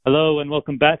Hello and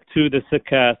welcome back to the Sikh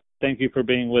Cast. Thank you for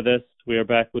being with us. We are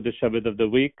back with the Sabad of the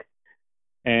week.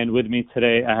 And with me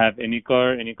today, I have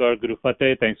Inikar. Inikar, Guru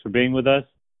Fateh, thanks for being with us.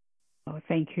 Oh,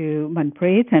 thank you,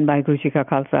 Manpreet, and Vaheguru Ji Ka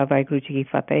Khalsa, Vaheguru Ji Ki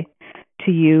Fateh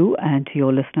to you and to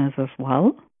your listeners as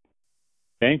well.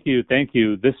 Thank you.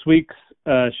 This week's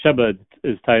Sabad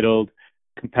is titled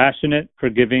Compassionate,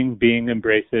 Forgiving Being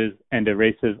Embraces and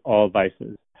Erases All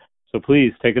Vices. So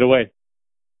please, take it away.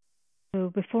 So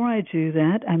before I do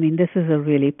that, this is a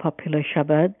really popular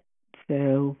Shabad,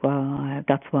 so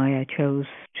that's why I chose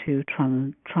to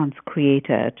transcreate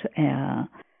it,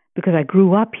 because I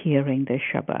grew up hearing this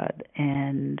Shabad,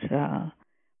 and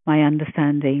my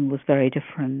understanding was very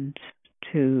different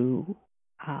to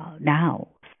now.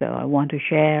 So I want to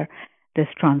share this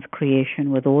transcreation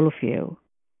with all of you.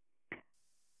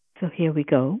 So here we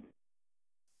go.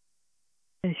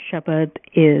 This Shabad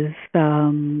is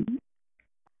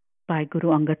by Guru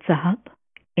Angad Sahab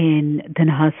in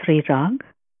Dhanasri Rag.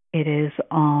 It is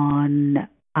on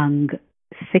Ang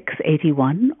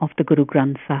 681 of the Guru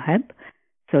Granth Sahib.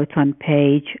 So it's on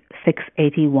page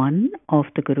 681 of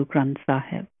the Guru Granth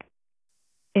Sahib.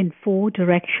 In four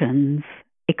directions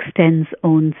extends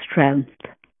own strength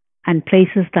and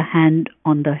places the hand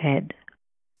on the head.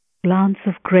 Glance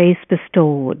of grace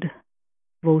bestowed,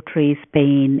 votary's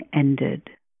pain ended.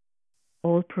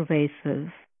 All pervasive,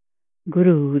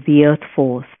 Guru, the earth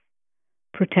force,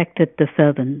 protected the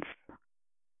servants.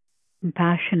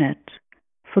 Compassionate,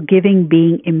 forgiving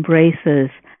being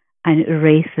embraces and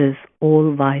erases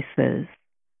all vices.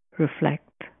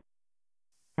 Reflect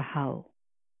the how.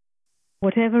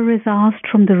 Whatever is asked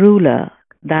from the ruler,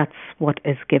 that's what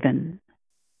is given.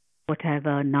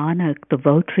 Whatever Nanak, the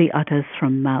votary, utters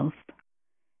from mouth,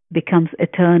 becomes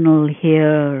eternal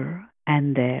here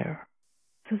and there.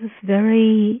 So this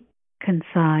very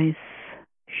concise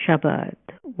Shabad,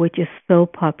 which is so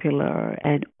popular,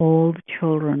 and all the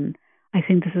children, I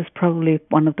think this is probably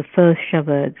one of the first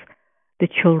Shabads the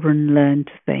children learn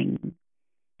to sing,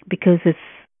 because it's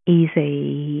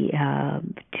easy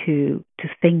to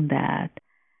sing that.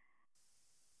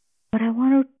 But I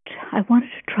wanted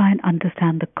to try and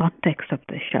understand the context of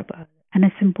this Shabad, and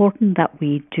it's important that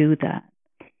we do that.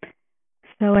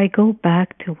 So I go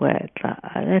back to it.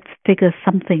 Let's figure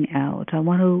something out. I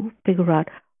want to figure out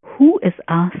who is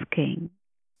asking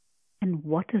and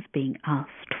what is being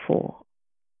asked for.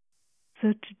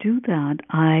 So to do that,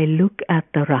 I look at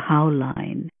the Rahau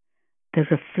line, the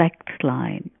reflect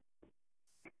line.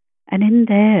 And in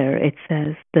there it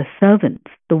says the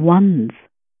servants, the ones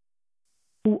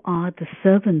who are the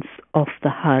servants of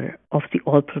the Har, of the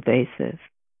all-pervasive.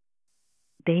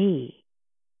 They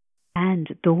and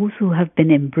those who have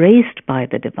been embraced by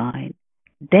the divine,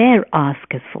 their ask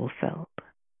is fulfilled.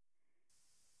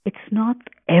 It's not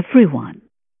everyone.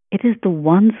 It is the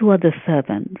ones who are the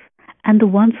servants and the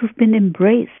ones who've been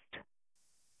embraced.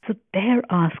 So their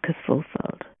ask is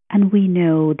fulfilled. And we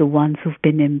know the ones who've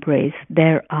been embraced,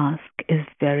 their ask is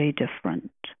very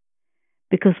different.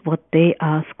 Because what they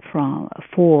ask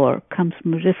for comes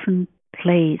from a different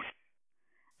place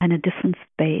and a different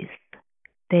space.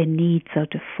 Their needs are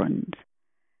different.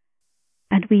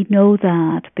 And we know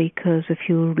that because if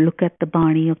you look at the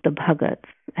Bani of the Bhagats,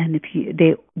 and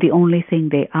the only thing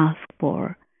they ask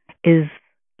for is,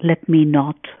 let me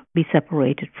not be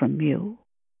separated from you.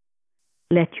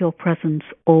 Let your presence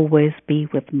always be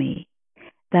with me.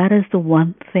 That is the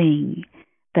one thing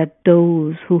that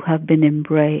those who have been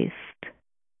embraced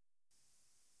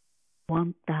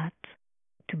want, that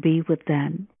to be with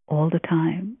them all the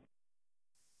time.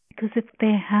 Because if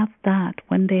they have that,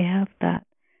 when they have that,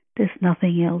 there's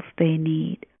nothing else they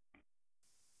need.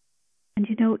 And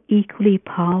equally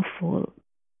powerful,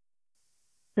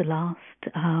 the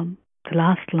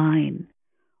last line,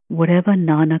 whatever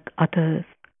Nanak utters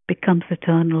becomes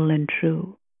eternal and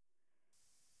true.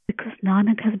 Because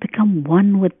Nanak has become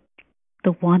one with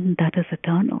the one that is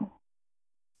eternal.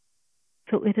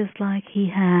 So it is like he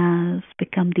has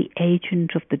become the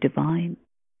agent of the divine.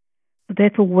 So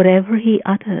therefore, whatever he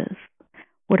utters,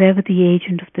 whatever the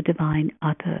agent of the divine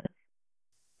utters,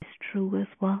 is true as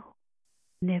well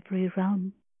in every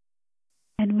realm.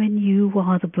 And when you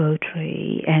are the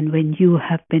votary, and when you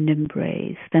have been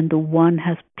embraced, and the one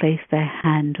has placed their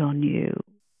hand on you,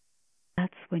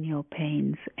 that's when your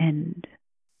pains end.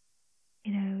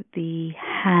 The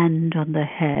hand on the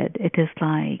head, it is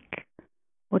like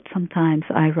what sometimes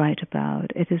I write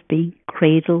about. It is being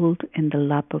cradled in the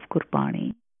lap of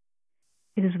Gurbani.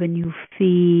 It is when you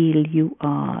feel you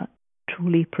are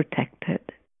truly protected.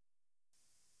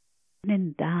 And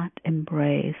in that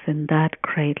embrace, in that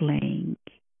cradling,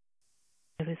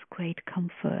 there is great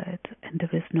comfort and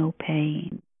there is no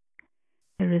pain.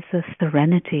 There is a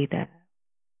serenity there.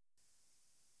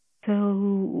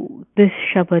 So this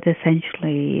Shabad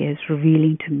essentially is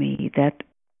revealing to me that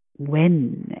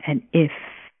when and if,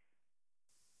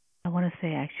 I want to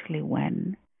say actually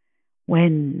when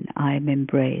I'm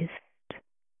embraced,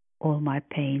 all my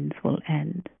pains will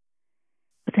end.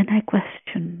 But then I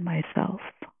question myself.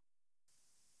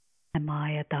 Am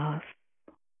I a das?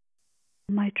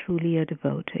 Am I truly a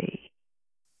devotee?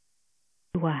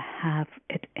 Do I have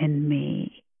it in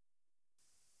me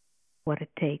what it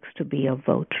takes to be a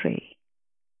votary?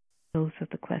 Those are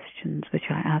the questions which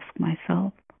I ask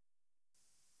myself.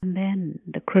 And then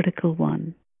the critical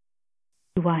one,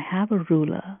 do I have a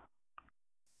ruler?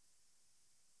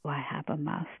 Do I have a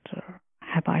master?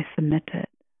 Have I submitted?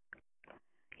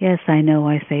 Yes, I know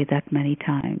I say that many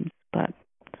times, but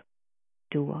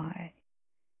do I?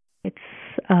 It's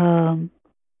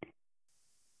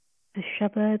the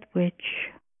Shabad which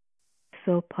is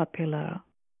so popular,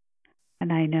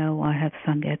 and I know I have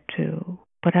sung it too,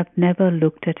 but I've never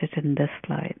looked at it in this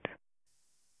light,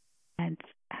 and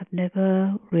have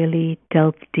never really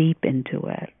delved deep into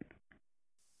it.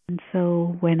 And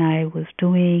so when I was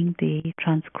doing the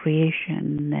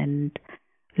transcreation and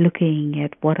looking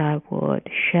at what I would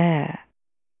share,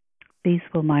 these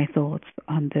were my thoughts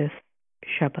on this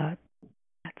Shabbat.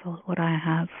 That's all what I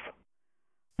have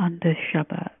on this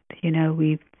Shabbat. You know,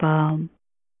 we've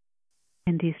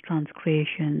in these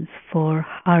transcreations for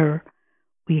her,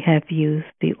 we have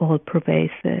used the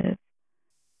all-pervasive,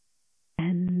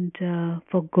 and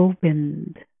for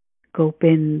Gobind,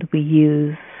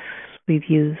 we've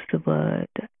used the word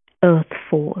earth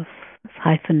force, it's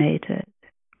hyphenated.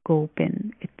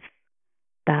 Gobind,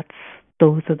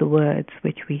 those are the words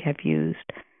which we have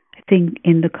used. I think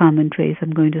in the commentaries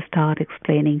I'm going to start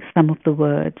explaining some of the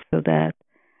words so that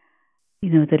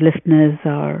the listeners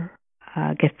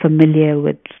get familiar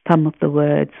with some of the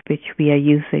words which we are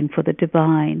using for the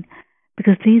divine,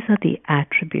 because these are the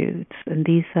attributes and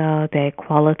these are their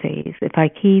qualities. If I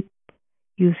keep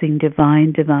using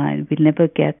divine, we never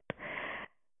get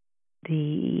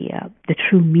the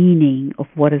true meaning of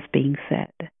what is being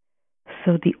said.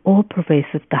 So the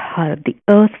all-pervasive, the heart, the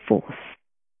earth force,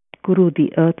 Guru,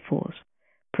 the earth force,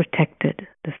 protected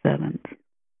the servants.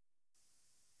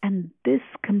 And this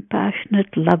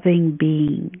compassionate, loving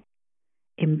being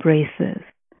embraces.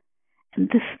 And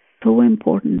this is so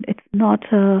important. It's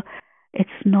not an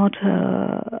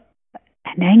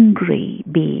angry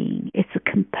being. It's a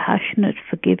compassionate,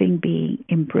 forgiving being,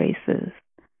 embraces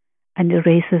and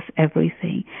erases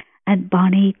everything. And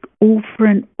Bani over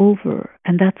and over.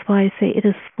 And that's why I say it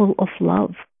is full of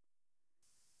love.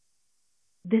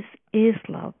 This is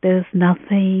love. There's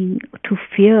nothing to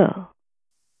fear.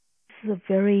 This is a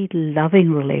very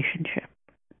loving relationship.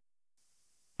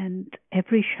 And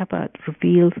every Shabbat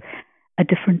reveals a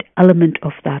different element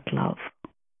of that love.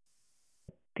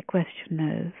 The question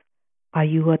is, are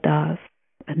you a das?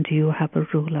 And do you have a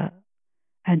ruler?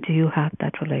 And do you have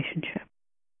that relationship?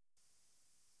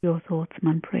 Your thoughts,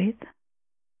 Manpreet?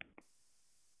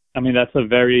 I mean, that's a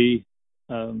very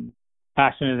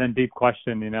passionate and deep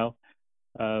question,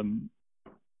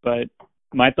 but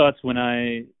my thoughts when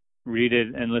I read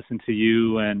it and listen to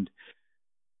you and,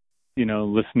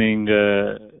 listening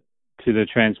to the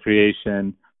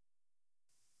transcreation,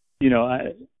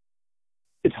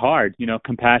 it's hard,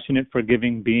 compassionate,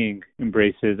 forgiving being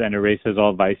embraces and erases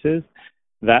all vices.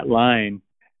 That line,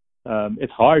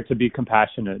 it's hard to be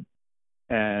compassionate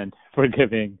and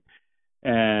forgiving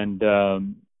and,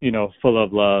 full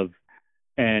of love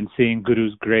and seeing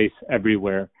Guru's grace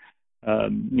everywhere.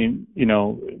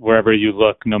 Wherever you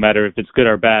look, no matter if it's good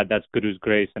or bad, that's Guru's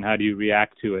grace. And how do you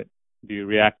react to it? Do you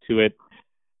react to it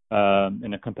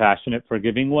in a compassionate,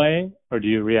 forgiving way, or do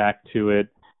you react to it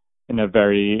in a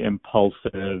very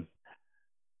impulsive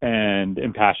and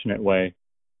impassionate way?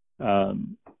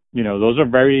 Those are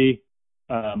very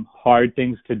hard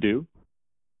things to do.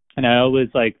 And I always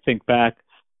think back,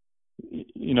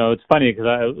 it's funny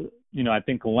because I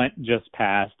think Lent just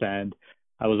passed, and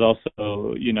I was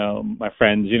also, my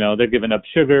friends, they're giving up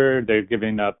sugar, they're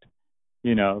giving up,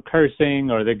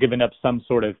 cursing, or they're giving up some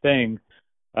sort of thing.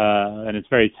 And it's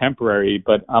very temporary,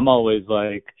 but I'm always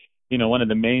one of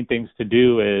the main things to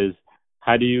do is,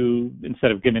 how do you,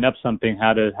 instead of giving up something,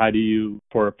 how do you,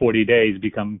 for 40 days,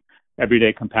 become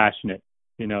everyday compassionate?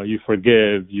 You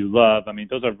forgive, you love. I mean,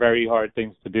 those are very hard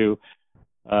things to do.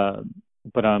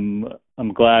 But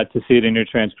I'm glad to see it in your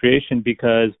transcreation,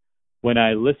 because when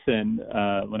I listen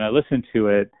to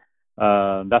it,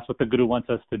 that's what the Guru wants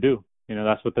us to do.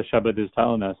 That's what the Shabad is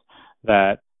telling us,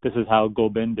 that this is how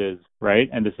Gobind is, right?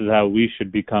 And this is how we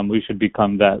should become. We should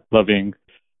become that loving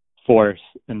force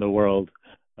in the world.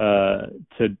 uh,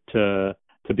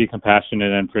 to be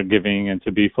compassionate and forgiving and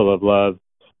to be full of love,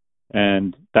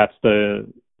 and that's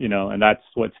and that's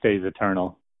what stays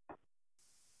eternal.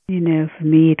 For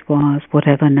me it was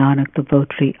whatever Nanak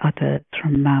devotee utters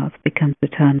from mouth becomes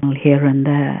eternal here and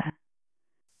there.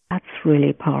 That's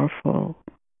really powerful,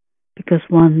 because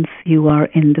once you are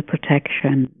in the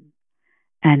protection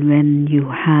and when you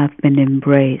have been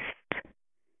embraced,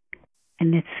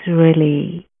 and it's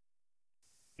really,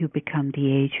 you become the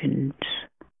agent,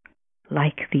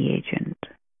 like the agent.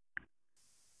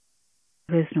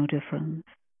 There is no difference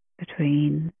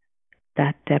between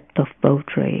that depth of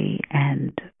poetry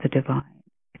and the divine.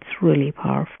 It's really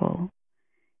powerful.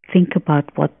 Think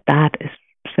about what that is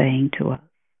saying to us.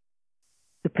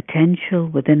 The potential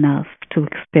within us to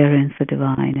experience the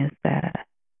divine is there.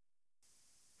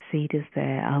 Seed is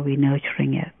there. Are we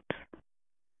nurturing it?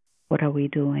 What are we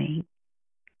doing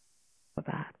for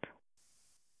that?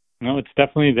 No, it's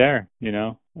definitely there,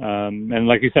 and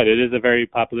like you said, it is a very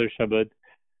popular Shabad.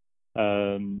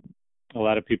 A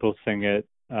lot of people sing it.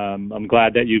 I'm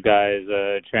glad that you guys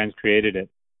transcreated it.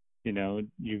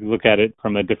 You look at it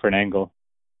from a different angle.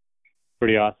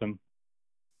 Pretty awesome.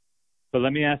 But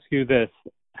let me ask you this: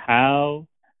 how?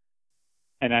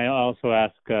 And I also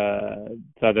ask the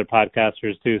other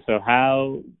podcasters too. So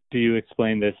how do you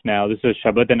explain this now? This is a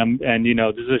Shabad, and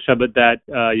this is a Shabad that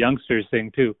youngsters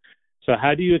sing too. So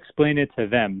how do you explain it to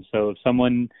them? So if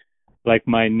someone like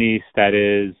my niece that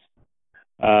is,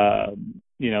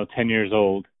 10 years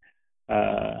old,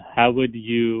 how would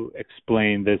you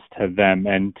explain this to them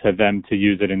and to them to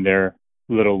use it in their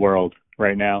little world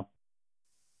right now?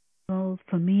 Well,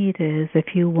 for me it is,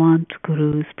 if you want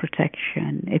Guru's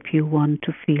protection, if you want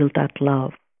to feel that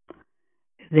love,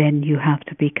 then you have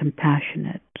to be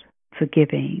compassionate,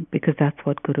 forgiving, because that's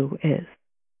what Guru is.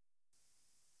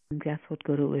 And that's what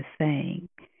Guru is saying.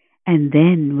 And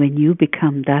then when you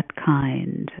become that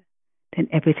kind, then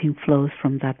everything flows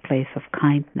from that place of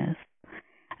kindness.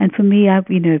 And for me,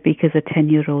 because a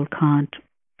 10-year-old can't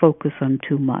focus on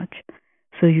too much,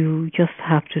 so you just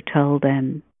have to tell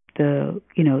them the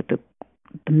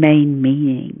main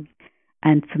meaning.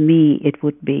 And for me, it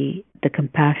would be the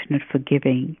compassionate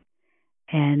forgiving,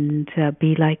 and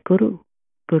be like Guru.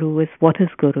 What is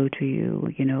Guru to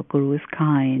you? Guru is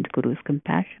kind, Guru is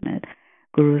compassionate,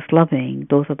 Guru is loving.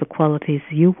 Those are the qualities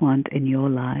you want in your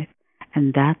life.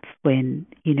 And that's when,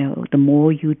 the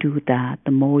more you do that,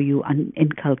 the more you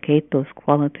inculcate those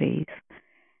qualities,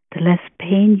 the less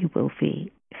pain you will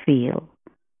feel.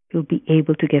 You'll be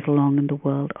able to get along in the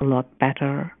world a lot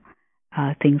better.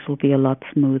 Things will be a lot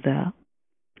smoother.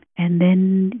 And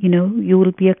then, you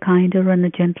will be a kinder and a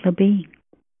gentler being.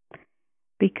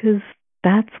 Because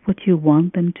that's what you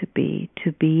want them to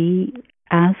be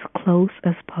as close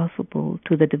as possible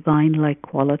to the divine-like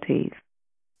qualities.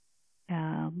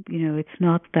 It's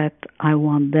not that I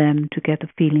want them to get a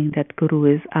feeling that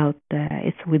Guru is out there.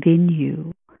 It's within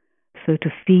you. So to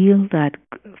feel that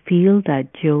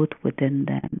jyot within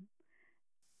them.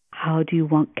 How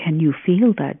can you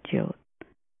feel that jyot?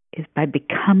 Is by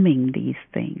becoming these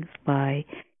things, by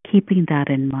keeping that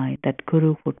in mind, that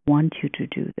Guru would want you to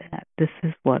do that. This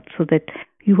is so that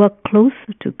you are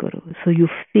closer to Guru, so you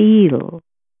feel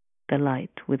the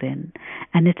light within.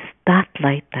 And it's that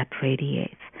light that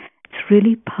radiates. It's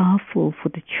really powerful for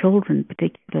the children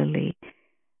particularly.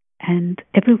 And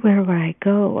everywhere where I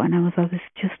go, and I was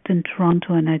just in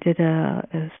Toronto and I did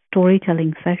a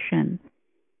storytelling session,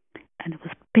 and it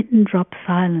was pin drop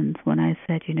silence when I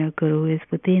said, Guru is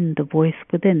within, the voice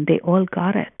within. They all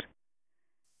got it.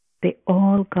 They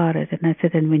all got it. And I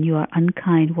said, and when you are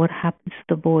unkind, what happens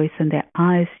to the voice? And their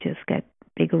eyes just get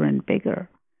bigger and bigger.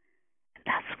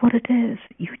 That's what it is.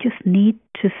 You just need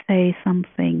to say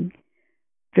something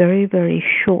very, very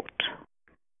short,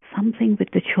 something which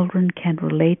the children can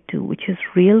relate to, which is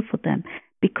real for them,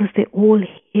 because they all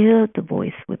hear the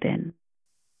voice within.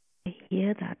 They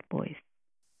hear that voice.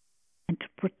 And to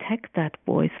protect that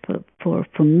voice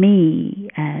for me,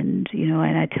 and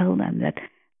and I tell them that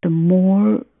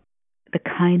the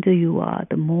kinder you are,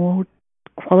 the more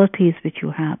qualities which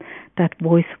you have, that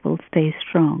voice will stay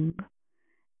strong.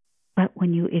 But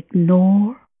when you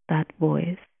ignore that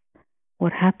voice,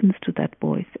 what happens to that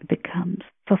voice? It becomes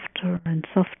softer and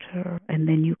softer, and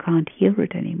then you can't hear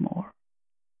it anymore.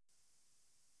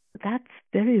 That's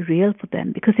very real for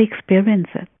them because they experience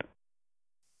it.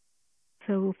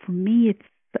 So for me, it's,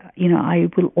 I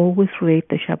will always relate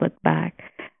the Shabad back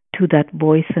to that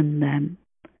voice in them,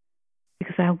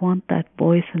 because I want that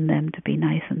voice in them to be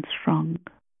nice and strong,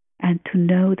 and to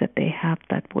know that they have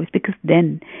that voice, because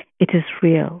then it is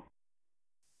real.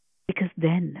 Because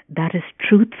then that is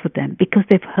truth for them, because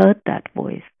they've heard that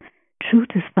voice. truth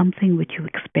is something which you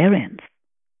experience.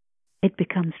 It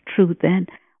becomes true then.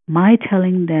 My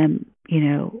telling them,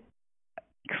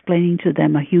 explaining to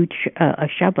them a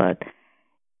Shabad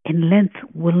in length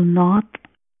will not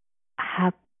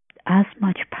have as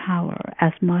much power,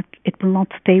 it will not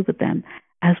stay with them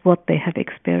as what they have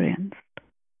experienced.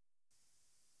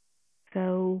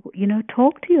 So,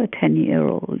 talk to your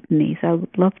 10-year-old niece. I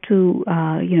would love to,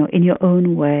 in your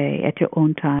own way, at your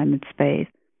own time and space,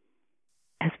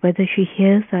 as whether she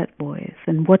hears that voice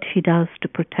and what she does to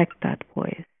protect that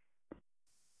voice.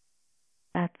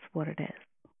 That's what it is.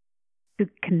 To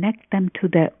connect them to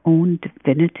their own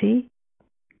divinity,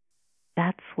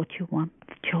 that's what you want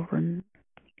children.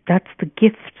 That's the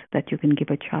gift that you can give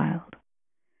a child.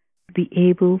 To be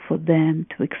able for them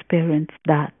to experience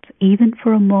that, even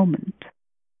for a moment.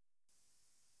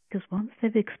 Because once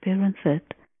they've experienced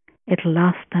it, it'll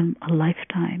last them a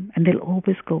lifetime, and they'll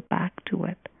always go back to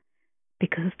it.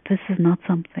 Because this is not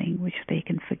something which they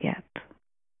can forget.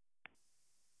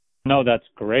 No, that's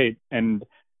great. And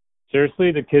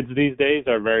seriously, the kids these days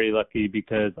are very lucky,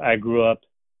 because I grew up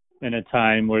in a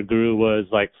time where Guru was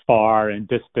like far and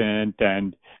distant,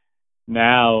 and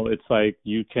now it's like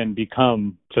you can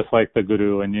become just like the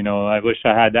Guru. And I wish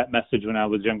I had that message when I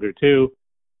was younger too,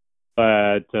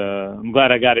 but I'm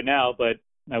glad I got it now. But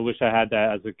I wish I had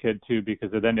that as a kid too,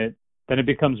 because then it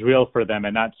becomes real for them,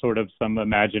 and not sort of some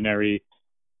imaginary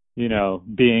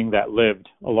being that lived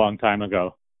a long time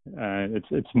ago.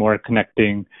 It's more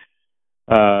connecting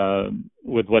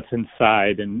with what's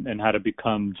inside, and how to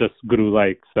become just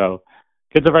Guru-like. So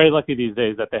kids are very lucky these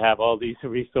days that they have all these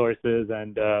resources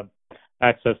and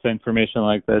access to information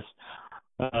like this.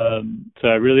 So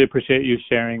I really appreciate you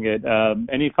sharing it.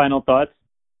 Any final thoughts?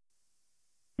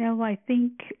 No, I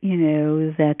think,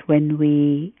 that when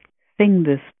we sing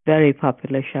this very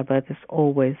popular Shabad, it's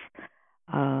always,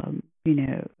 I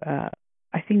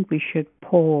think we should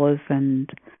pause and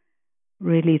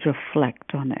really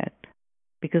reflect on it.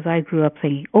 Because I grew up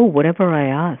thinking, whatever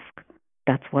I ask,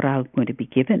 that's what I'm going to be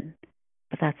given.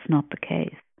 But that's not the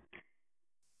case.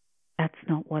 That's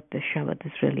not what the Shabad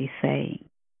is really saying.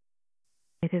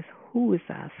 It is who is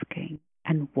asking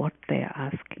and what they are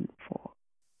asking for.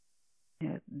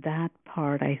 That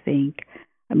part, I think,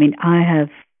 I have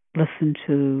listened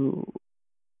to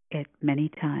it many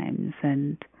times,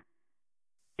 and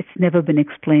it's never been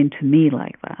explained to me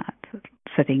like that,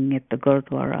 sitting at the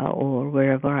Gurdwara or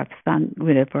wherever I've sung,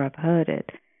 wherever I've heard it.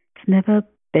 It's never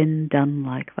been done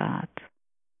like that.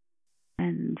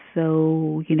 And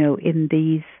so, in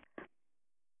these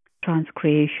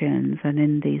transcreations and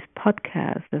in these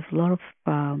podcasts, there's a lot of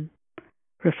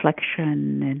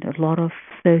reflection and a lot of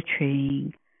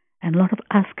searching and a lot of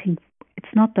asking.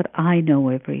 It's not that I know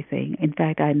everything. In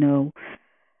fact, I know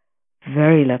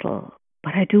very little,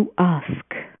 but I do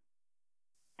ask.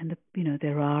 And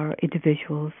there are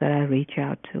individuals that I reach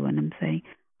out to, and I'm saying,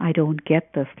 I don't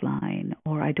get this line,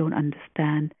 or I don't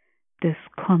understand this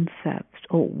concept,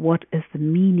 or what is the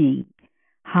meaning?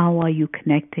 How are you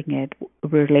connecting it,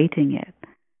 relating it?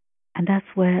 And that's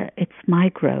where it's my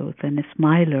growth and it's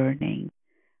my learning.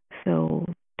 So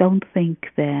don't think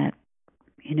that,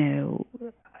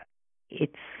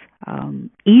 it's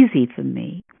easy for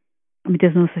me.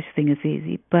 There's no such thing as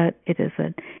easy, but it is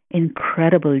an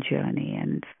incredible journey,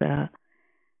 and it's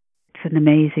an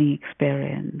amazing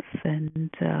experience.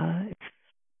 And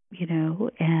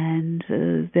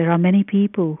there are many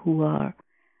people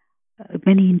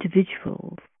many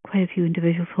individuals, quite a few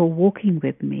individuals who are walking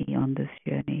with me on this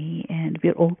journey, and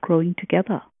we're all growing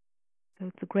together. So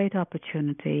it's a great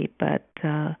opportunity, but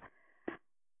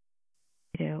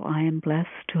I am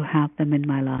blessed to have them in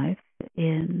my life,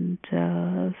 and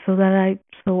so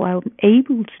I'm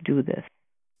able to do this.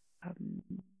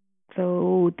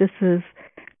 So this is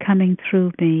coming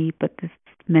through me, but there's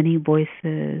many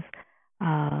voices,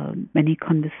 many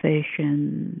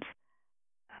conversations,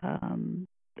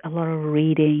 a lot of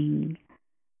reading,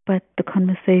 but the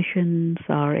conversations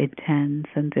are intense,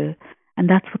 and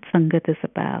that's what Sangat is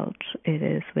about. It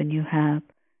is when you have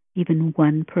even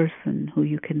one person who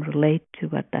you can relate to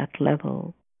at that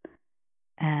level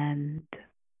and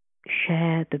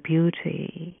share the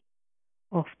beauty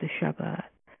of the Shabad,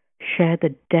 share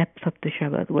the depth of the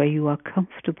Shabad, where you are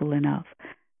comfortable enough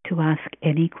to ask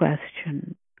any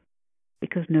question,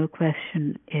 because no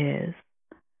question is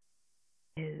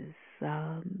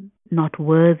not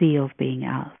worthy of being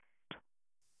asked.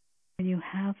 When you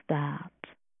have that,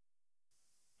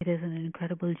 it is an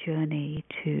incredible journey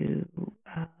to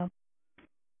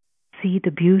see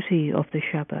the beauty of the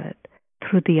Shabad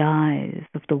through the eyes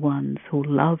of the ones who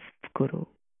love Guru.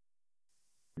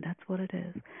 And that's what it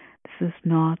is. This is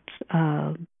not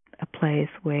a place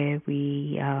where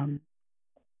we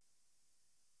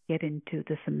get into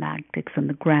the semantics and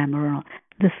the grammar.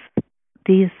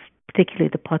 These,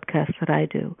 particularly the podcasts that I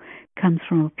do, comes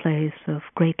from a place of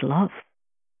great love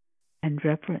and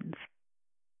reverence.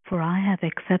 For I have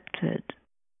accepted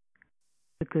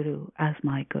the Guru as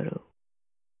my Guru.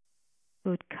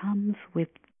 So it comes with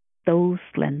those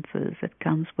lenses. It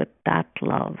comes with that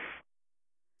love.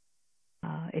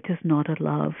 It is not a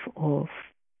love of,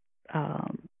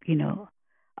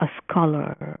 a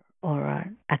scholar or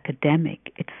an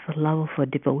academic. It's a love of a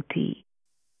devotee.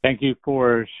 Thank you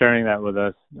for sharing that with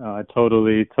us. I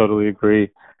totally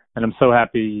agree. And I'm so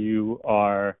happy you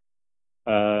are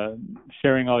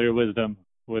sharing all your wisdom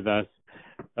with us.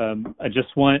 I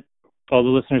just want all the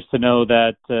listeners to know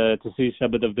that to see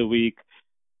Shabad of the Week,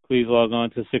 please log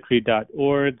on to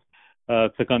sikhcreed.org.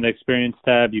 Click on the Experience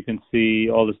tab. You can see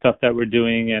all the stuff that we're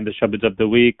doing and the Shabads of the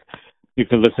Week. You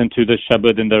can listen to the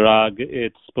Shabad in the Rag.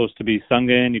 It's supposed to be sung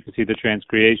in. You can see the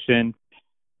transcreation.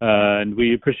 And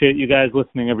we appreciate you guys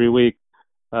listening every week.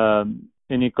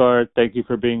 Inikar, thank you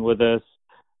for being with us.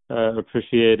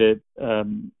 Appreciate it.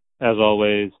 As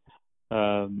always,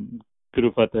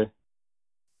 Guru Fateh.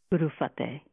 Guru Fateh.